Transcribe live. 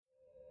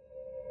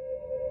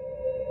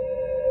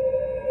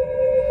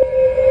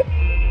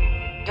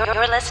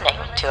You're listening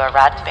to a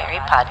Roddenberry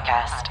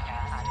podcast.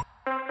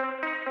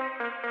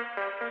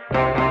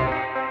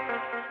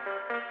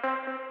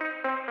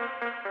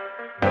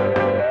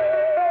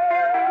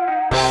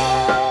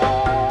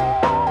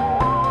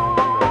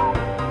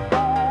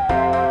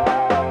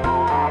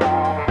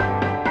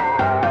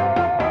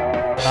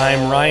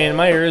 I'm Ryan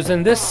Myers,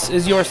 and this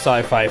is your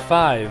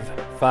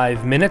SciFi5,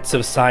 5 minutes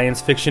of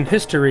science fiction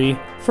history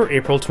for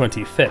April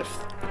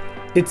 25th.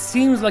 It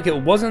seems like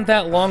it wasn't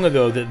that long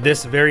ago that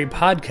this very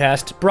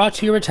podcast brought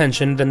to your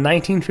attention the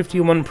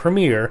 1951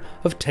 premiere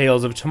of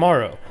Tales of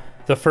Tomorrow,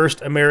 the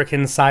first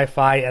American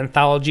sci-fi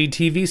anthology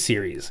TV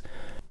series,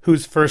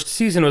 whose first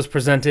season was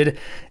presented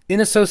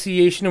in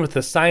association with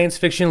the Science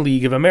Fiction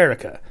League of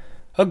America,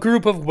 a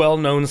group of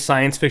well-known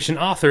science fiction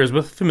authors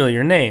with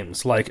familiar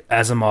names, like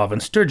Asimov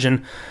and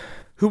Sturgeon,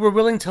 who were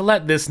willing to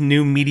let this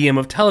new medium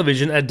of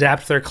television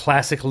adapt their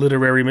classic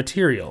literary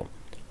material.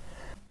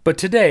 But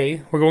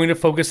today, we're going to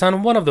focus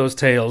on one of those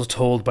tales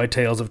told by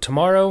Tales of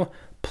Tomorrow,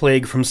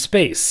 Plague from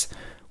Space,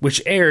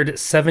 which aired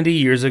 70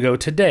 years ago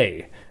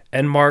today,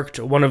 and marked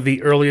one of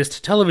the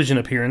earliest television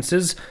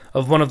appearances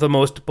of one of the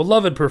most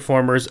beloved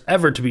performers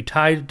ever to be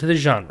tied to the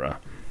genre.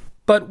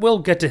 But we'll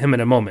get to him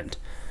in a moment.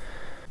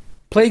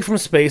 Plague from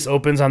Space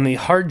opens on the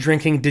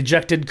hard-drinking,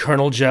 dejected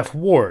Colonel Jeff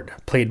Ward,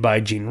 played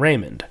by Gene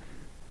Raymond.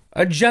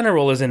 A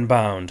general is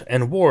inbound,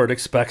 and Ward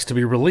expects to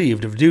be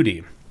relieved of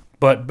duty.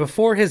 But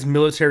before his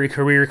military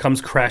career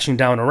comes crashing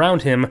down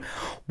around him,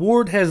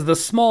 Ward has the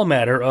small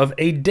matter of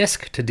a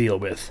disk to deal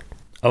with.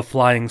 A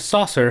flying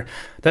saucer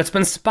that's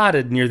been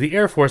spotted near the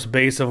Air Force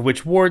base of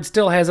which Ward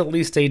still has at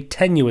least a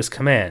tenuous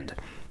command.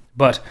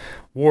 But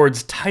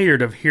Ward's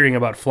tired of hearing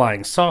about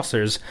flying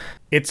saucers.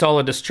 It's all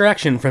a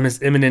distraction from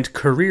his imminent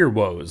career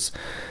woes.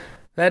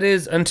 That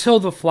is, until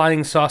the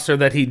flying saucer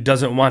that he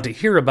doesn't want to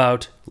hear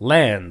about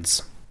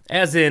lands.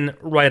 As in,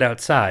 right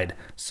outside.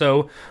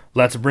 So,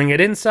 let's bring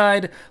it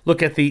inside,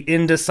 look at the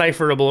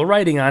indecipherable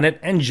writing on it,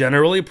 and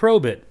generally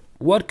probe it.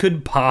 What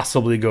could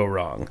possibly go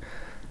wrong?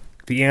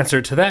 The answer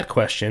to that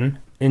question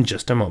in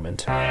just a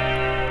moment.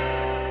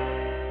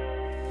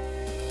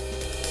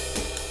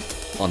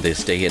 On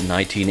this day in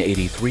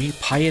 1983,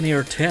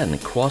 Pioneer 10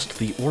 crossed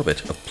the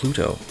orbit of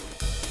Pluto.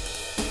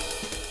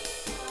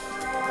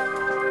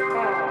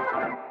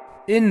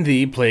 In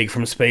the Plague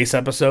from Space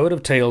episode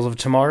of Tales of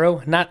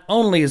Tomorrow, not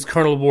only is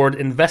Colonel Ward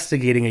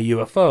investigating a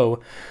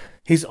UFO,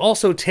 he's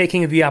also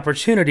taking the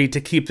opportunity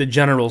to keep the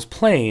general's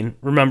plane,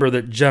 remember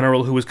the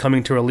general who was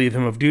coming to relieve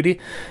him of duty,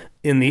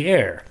 in the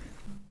air.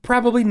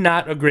 Probably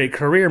not a great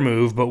career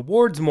move, but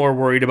Ward's more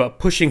worried about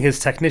pushing his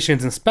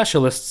technicians and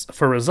specialists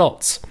for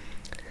results.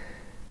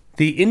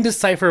 The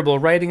indecipherable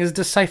writing is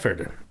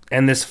deciphered,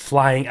 and this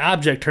flying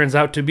object turns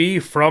out to be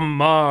from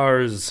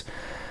Mars.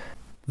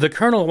 The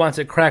colonel wants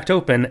it cracked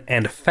open,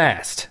 and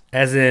fast,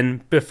 as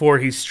in before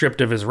he's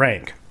stripped of his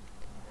rank.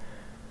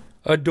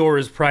 A door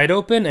is pried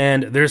open,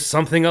 and there's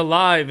something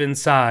alive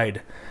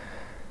inside.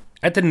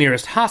 At the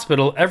nearest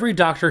hospital, every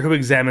doctor who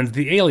examines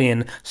the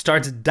alien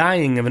starts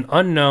dying of an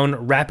unknown,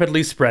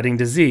 rapidly spreading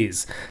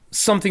disease,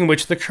 something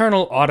which the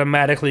colonel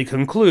automatically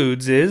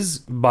concludes is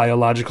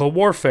biological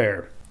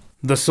warfare.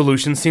 The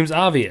solution seems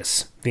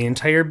obvious. The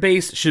entire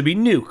base should be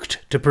nuked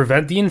to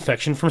prevent the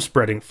infection from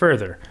spreading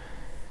further.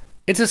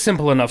 It's a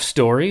simple enough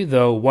story,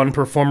 though one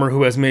performer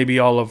who has maybe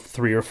all of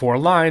 3 or 4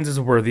 lines is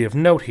worthy of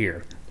note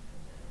here.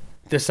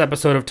 This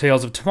episode of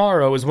Tales of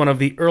Tomorrow is one of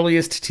the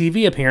earliest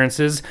TV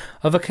appearances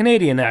of a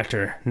Canadian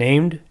actor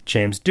named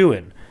James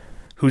Doohan,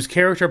 whose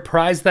character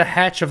pries the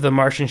hatch of the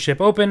Martian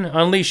ship open,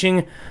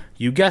 unleashing,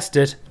 you guessed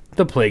it,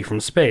 the Plague from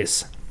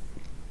Space.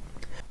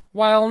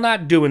 While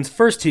not Doohan's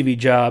first TV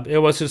job, it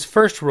was his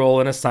first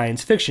role in a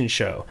science fiction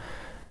show,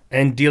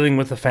 and dealing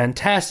with the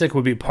fantastic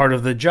would be part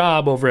of the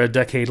job over a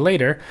decade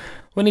later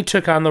when he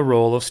took on the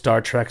role of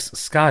Star Trek's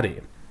Scotty.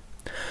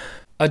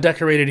 A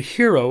decorated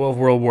hero of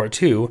World War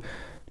II,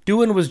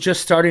 Doohan was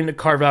just starting to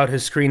carve out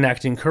his screen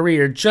acting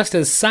career just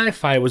as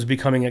sci-fi was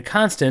becoming a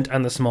constant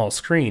on the small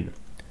screen.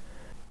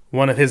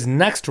 One of his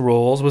next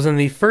roles was in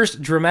the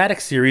first dramatic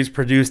series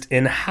produced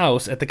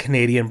in-house at the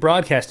Canadian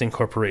Broadcasting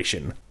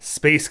Corporation,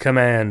 Space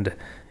Command,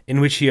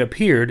 in which he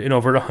appeared in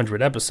over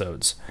 100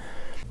 episodes.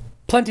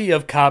 Plenty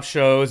of cop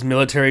shows,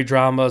 military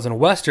dramas, and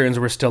westerns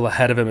were still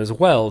ahead of him as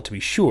well, to be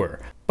sure.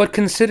 But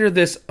consider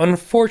this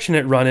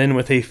unfortunate run-in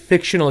with a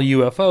fictional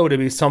UFO to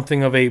be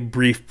something of a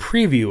brief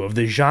preview of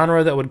the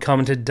genre that would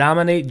come to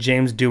dominate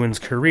James Doohan's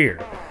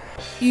career,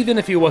 even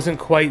if he wasn't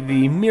quite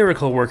the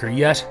miracle worker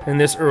yet in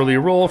this early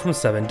role from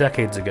 7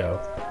 decades ago.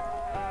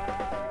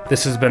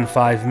 This has been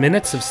 5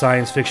 minutes of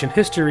science fiction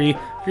history,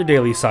 your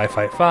daily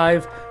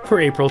SciFi5 for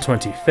April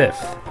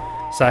 25th.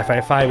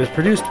 SciFi5 is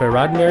produced by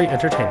Roddenberry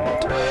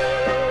Entertainment.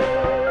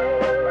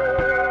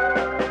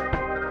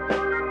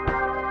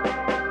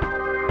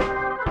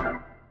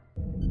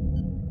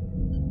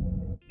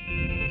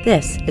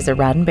 This is a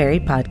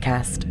Roddenberry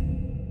podcast.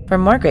 For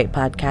more great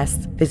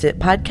podcasts, visit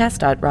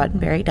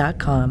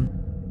podcast.roddenberry.com.